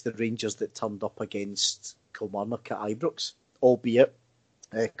it's the Rangers that turned up against Kilmarnock at Ibrox, albeit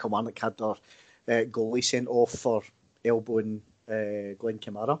Kilmarnock had their goalie sent off for elbowing Glenn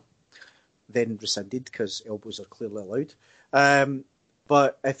Kamara, then rescinded because elbows are clearly allowed.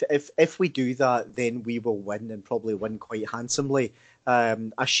 But if we do that, then we will win, and probably win quite handsomely.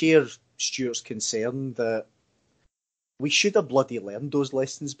 I share Stuart's concern that we should have bloody learned those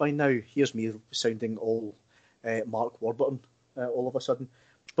lessons by now. Here's me sounding all Mark Warburton all of a sudden.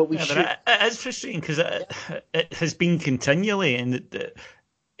 But we should. But it is frustrating because it has been continually, and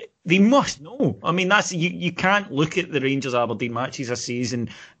they must know. I mean, that's you can't look at the Rangers Aberdeen matches this season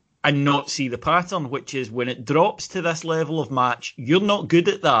and not see the pattern, which is when it drops to this level of match, you're not good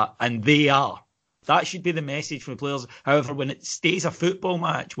at that, and they are. That should be the message from the players. However, when it stays a football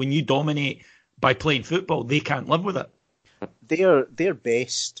match, when you dominate by playing football, they can't live with it. Their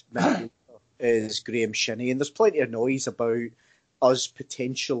best midfielder is Graham Shinnie, and there's plenty of noise about us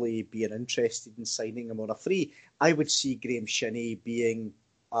potentially being interested in signing him on a free. I would see Graham Shinnie being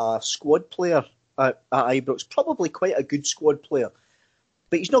a squad player at Ibrox, probably quite a good squad player,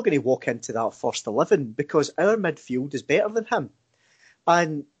 but he's not going to walk into that first 11 because our midfield is better than him.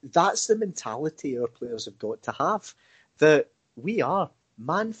 And that's the mentality our players have got to have, that we are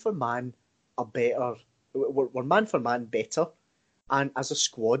man for man we're man for man better, and as a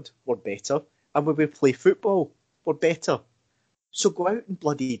squad we're better, and when we play football we're better. So go out and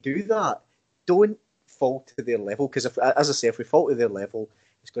bloody do that. Don't fall to their level, because as I say, if we fall to their level,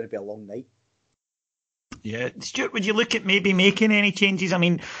 it's going to be a long night. Yeah, Stuart, would you look at maybe making any changes? I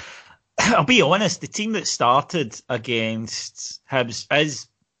mean, I'll be honest, the team that started against Hibs is,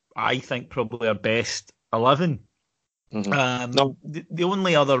 I think, probably our best 11. Mm-hmm. No. The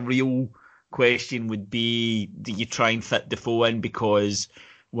only other real question would be, do you try and fit Defoe in, because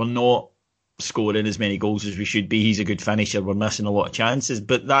we're not scoring as many goals as we should be. He's a good finisher. We're missing a lot of chances,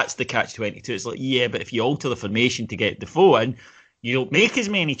 but that's the catch-22. It's like, yeah, but if you alter the formation to get Defoe in, you don't make as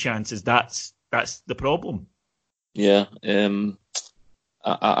many chances. That's the problem. Yeah, I'm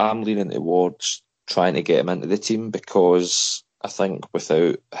leaning towards trying to get him into the team, because I think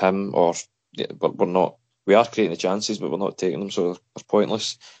without him, we are creating the chances, but we're not taking them, so they're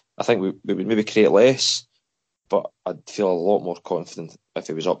pointless. I think we would maybe create less, but I'd feel a lot more confident if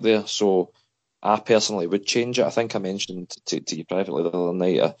he was up there. So I personally would change it. I think I mentioned to you privately the other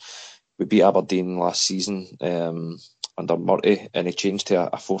night, we beat Aberdeen last season under Murty, and he changed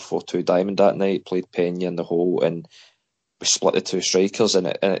to a 4-4-2 diamond that night, played Pena in the hole, and we split the two strikers, and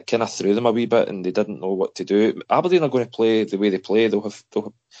it kind of threw them a wee bit, and they didn't know what to do. Aberdeen are going to play the way they play.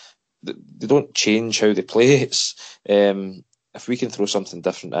 They don't change how they play. It's if we can throw something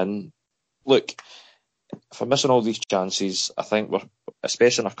different in. Look, if we're missing all these chances, I think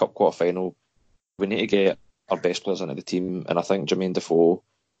especially in a cup quarter final, we need to get our best players into the team, and I think Jermaine Defoe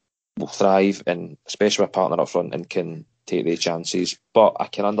will thrive, and especially with a partner up front, and can take the chances. But I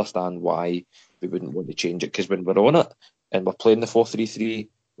can understand why we wouldn't want to change it, because when we're on it and we're playing the 4-3-3,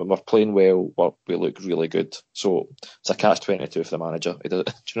 when we're playing well, we look really good. So it's a catch-22 for the manager. Do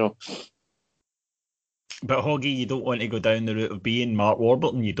you know? But Hoggy, you don't want to go down the route of being Mark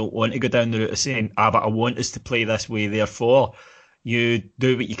Warburton. You don't want to go down the route of saying, but I want us to play this way, therefore you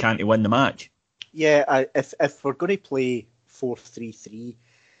do what you can to win the match. Yeah, if we're going to play 4-3-3,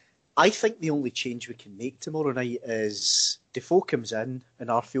 I think the only change we can make tomorrow night is Defoe comes in and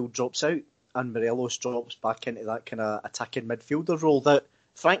Arfield drops out, and Morelos drops back into that kind of attacking midfielder role that,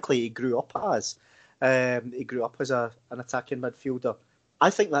 frankly, he grew up as. He grew up as an attacking midfielder. I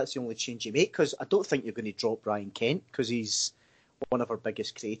think that's the only change you make, because I don't think you're going to drop Ryan Kent, because he's one of our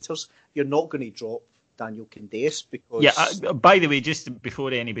biggest creators. You're not going to drop Daniel Candeias, because... Yeah, by the way, just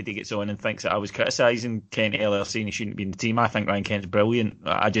before anybody gets on and thinks that I was criticising Kent earlier, saying he shouldn't be in the team, I think Ryan Kent's brilliant.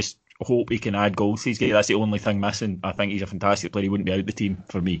 I just hope he can add goals to his game. That's the only thing missing. I think he's a fantastic player. He wouldn't be out the team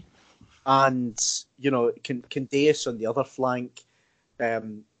for me. And, Candeias on the other flank,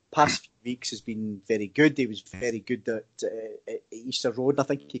 past few weeks has been very good. He was very good at Easter Road. I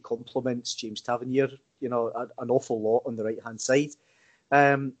think he compliments James Tavernier, an awful lot on the right-hand side.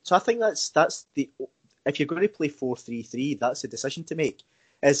 So I think that's the... If you're going to play 4-3-3, that's a decision to make.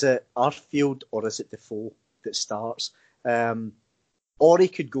 Is it Arfield or is it Defoe that starts? Or he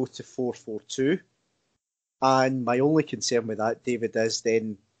could go to 4-4-2. And my only concern with that, David, is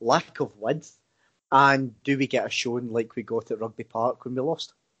then lack of width. And do we get a showing like we got at Rugby Park when we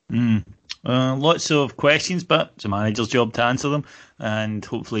lost? Lots of questions, but it's a manager's job to answer them. And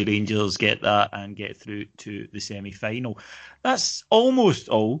hopefully Rangers get that and get through to the semi-final. That's almost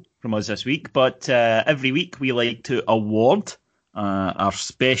all from us this week. But every week we like to award our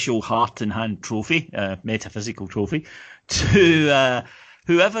special Heart in Hand trophy, metaphysical trophy, to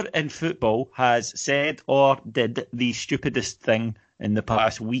whoever in football has said or did the stupidest thing in the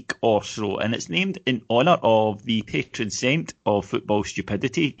past week or so. And it's named in honour of the patron saint of football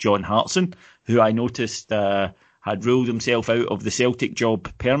stupidity, John Hartson, who I noticed had ruled himself out of the Celtic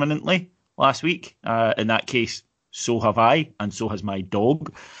job permanently last week. In that case, so have I, and so has my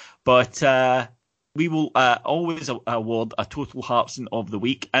dog. But we will always award a total Hartson of the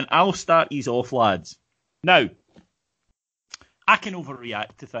week. And I'll start these off, lads. Now, I can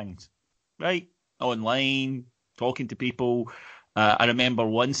overreact to things, right? Online, talking to people. I remember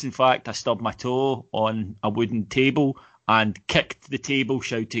once, in fact, I stubbed my toe on a wooden table and kicked the table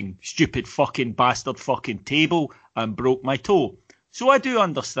shouting, "Stupid fucking bastard fucking table," and broke my toe. So I do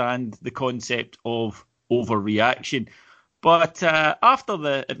understand the concept of overreaction. But after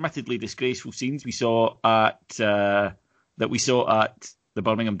the admittedly disgraceful scenes we saw at the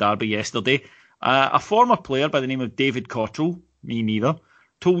Birmingham Derby yesterday, a former player by the name of David Cottrell, me neither,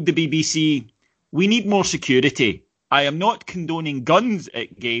 told the BBC, "We need more security. I am not condoning guns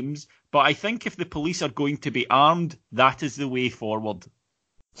at games, but I think if the police are going to be armed, that is the way forward."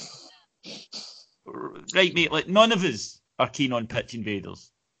 Right, mate, like none of us are keen on pitch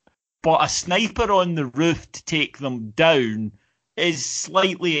invaders. But a sniper on the roof to take them down is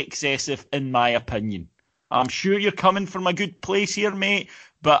slightly excessive in my opinion. I'm sure you're coming from a good place here, mate,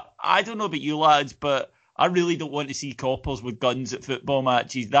 but I don't know about you lads, but I really don't want to see coppers with guns at football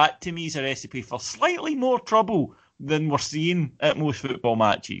matches. That to me is a recipe for slightly more trouble than we're seeing at most football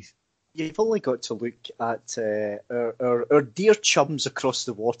matches. You've only got to look at our dear chums across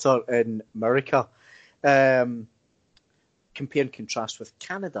the water in America. Compare and contrast with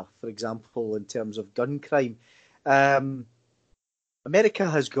Canada, for example, in terms of gun crime. America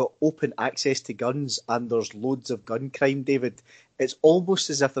has got open access to guns and there's loads of gun crime, David. It's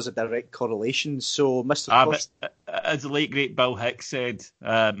almost as if there's a direct correlation. So, Mr. As the late, great Bill Hicks said,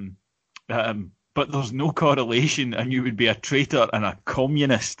 but there's no correlation, and you would be a traitor and a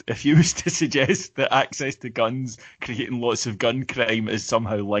communist if you was to suggest that access to guns creating lots of gun crime is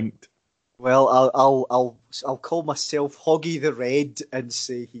somehow linked. Well, I'll call myself Hoggy the Red and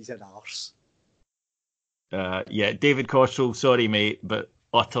say he's an arse. Yeah, David Cottrell, sorry mate, but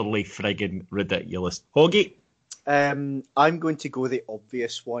utterly friggin' ridiculous. Hoggy? I'm going to go the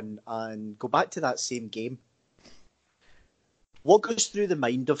obvious one and go back to that same game. What goes through the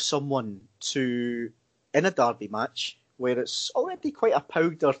mind of someone in a derby match, where it's already quite a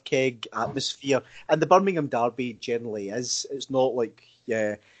powder keg atmosphere, and the Birmingham Derby generally is. It's not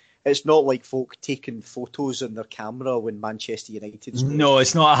like folk taking photos on their camera when Manchester United scores. No,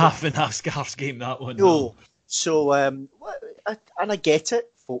 it's not a half and half scarves game, that one. No. So, and I get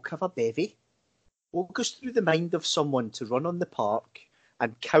it, folk have a bevy. What goes through the mind of someone to run on the park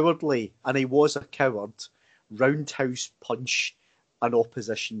and cowardly, and he was a coward, roundhouse punch an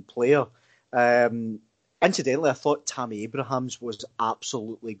opposition player? Incidentally, I thought Tammy Abrahams was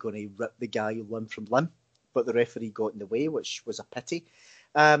absolutely going to rip the guy limb from limb, but the referee got in the way, which was a pity.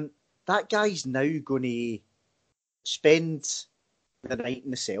 That guy's now going to spend the night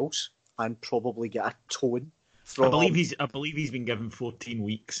in the cells and probably get a towing. I believe he's been given 14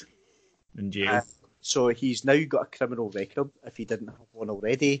 weeks in jail. So he's now got a criminal record, if he didn't have one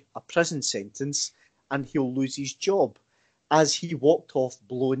already, a prison sentence, and he'll lose his job. As he walked off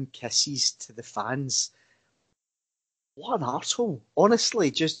blowing kisses to the fans. What an arsehole.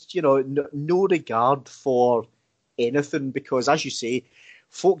 Honestly, just, no regard for anything, because, as you say,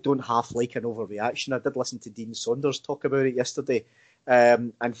 folk don't half like an overreaction. I did listen to Dean Saunders talk about it yesterday,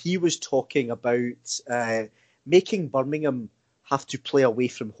 and he was talking about making Birmingham have to play away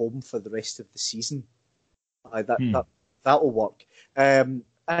from home for the rest of the season. That'll work. And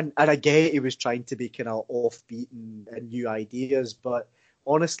I get he was trying to be kind of offbeat and new ideas, but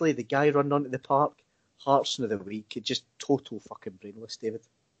honestly, the guy running onto the park, Hartson of the week, just total fucking brainless, David.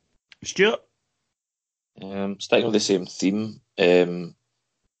 Stuart? Sticking with the same theme,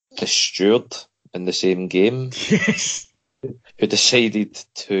 the steward in the same game who decided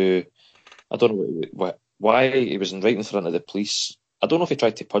to, I don't know why he was right in front of the police. I don't know if he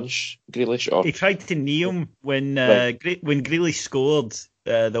tried to punch Grealish or... He tried to knee him when Right. when Grealish scored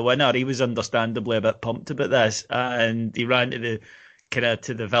the winner. He was understandably a bit pumped about this, and he ran to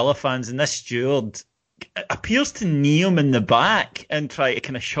the Villa fans, and this steward appears to knee him in the back and try to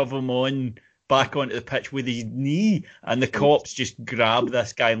kind of shove him back onto the pitch with his knee, and the cops just grabbed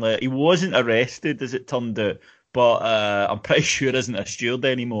this guy and he wasn't arrested as it turned out, but I'm pretty sure isn't a steward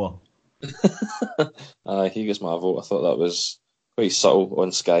anymore. He gets my vote. I thought that was quite subtle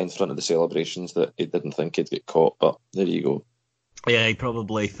on Sky in front of the celebrations that he didn't think he'd get caught, but there you go. Yeah, he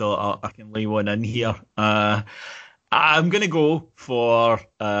probably thought, I can lay one in here. I'm going to go for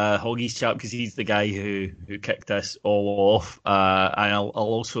Hoggy's chap because he's the guy who kicked this all off. And I'll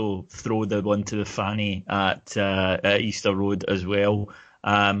also throw the one to the fanny at Easter Road as well.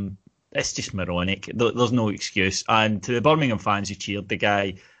 It's just moronic. There's no excuse. And to the Birmingham fans who cheered the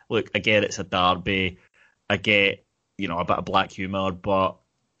guy, look, I get it's a derby. I get, a bit of black humour, but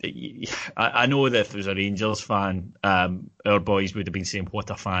I know that if there was a Rangers fan, our boys would have been saying, what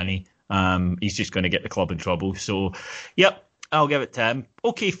a fanny. He's just going to get the club in trouble. So, yep, I'll give it to him.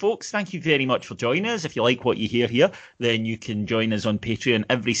 Okay, folks, thank you very much for joining us. If you like what you hear here, then you can join us on Patreon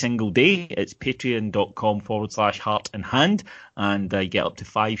every single day. It's patreon.com/Heart and Hand. And you get up to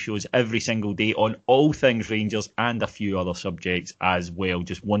 5 shows every single day on all things Rangers and a few other subjects as well.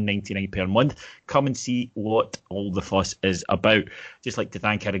 Just $1.99 per month. Come and see what all the fuss is about. Just like to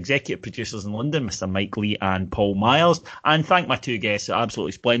thank our executive producers in London, Mr. Mike Lee and Paul Myers. And thank my two guests.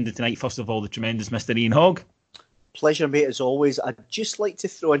 Absolutely splendid tonight. First of all, the tremendous Mr. Ian Hogg. Pleasure, mate, as always. I'd just like to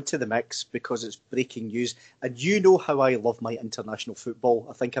throw into the mix, because it's breaking news, and you know how I love my international football.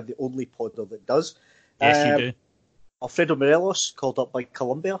 I think I'm the only podder that does. Yes, you do. Alfredo Morelos called up by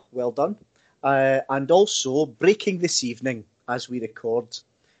Colombia. Well done. And also, breaking this evening as we record,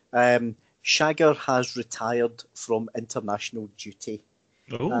 Shagger has retired from international duty.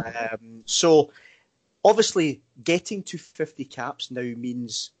 So, obviously, getting to 50 caps now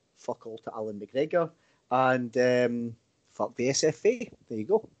means fuck all to Alan McGregor. And fuck the SFA. There you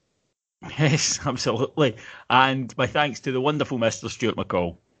go. Yes, absolutely. And my thanks to the wonderful Mr. Stuart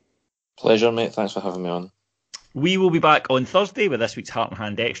McCall. Pleasure, mate. Thanks for having me on. We will be back on Thursday with this week's Heart and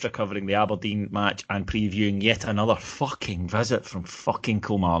Hand Extra, covering the Aberdeen match and previewing yet another fucking visit from fucking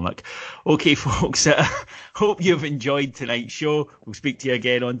Kilmarnock. Okay, folks, hope you've enjoyed tonight's show. We'll speak to you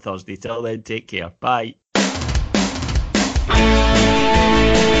again on Thursday. Till then, take care. Bye.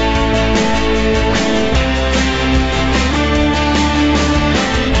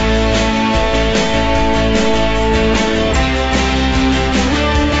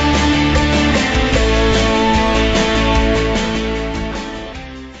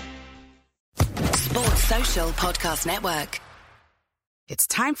 Podcast Network. It's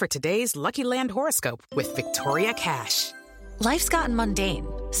time for today's Lucky Land horoscope with Victoria Cash. Life's gotten mundane,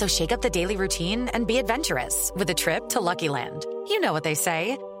 so shake up the daily routine and be adventurous with a trip to Lucky Land. You know what they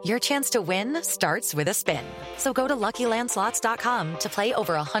say, your chance to win starts with a spin. So go to LuckyLandSlots.com to play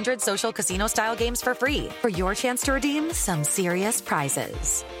over 100 social casino-style games for free for your chance to redeem some serious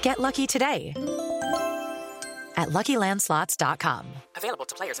prizes. Get lucky today at LuckyLandSlots.com. Available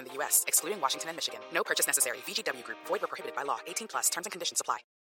to players in the U.S., excluding Washington and Michigan. No purchase necessary. VGW Group. Void where prohibited by law. 18+. Terms and conditions apply.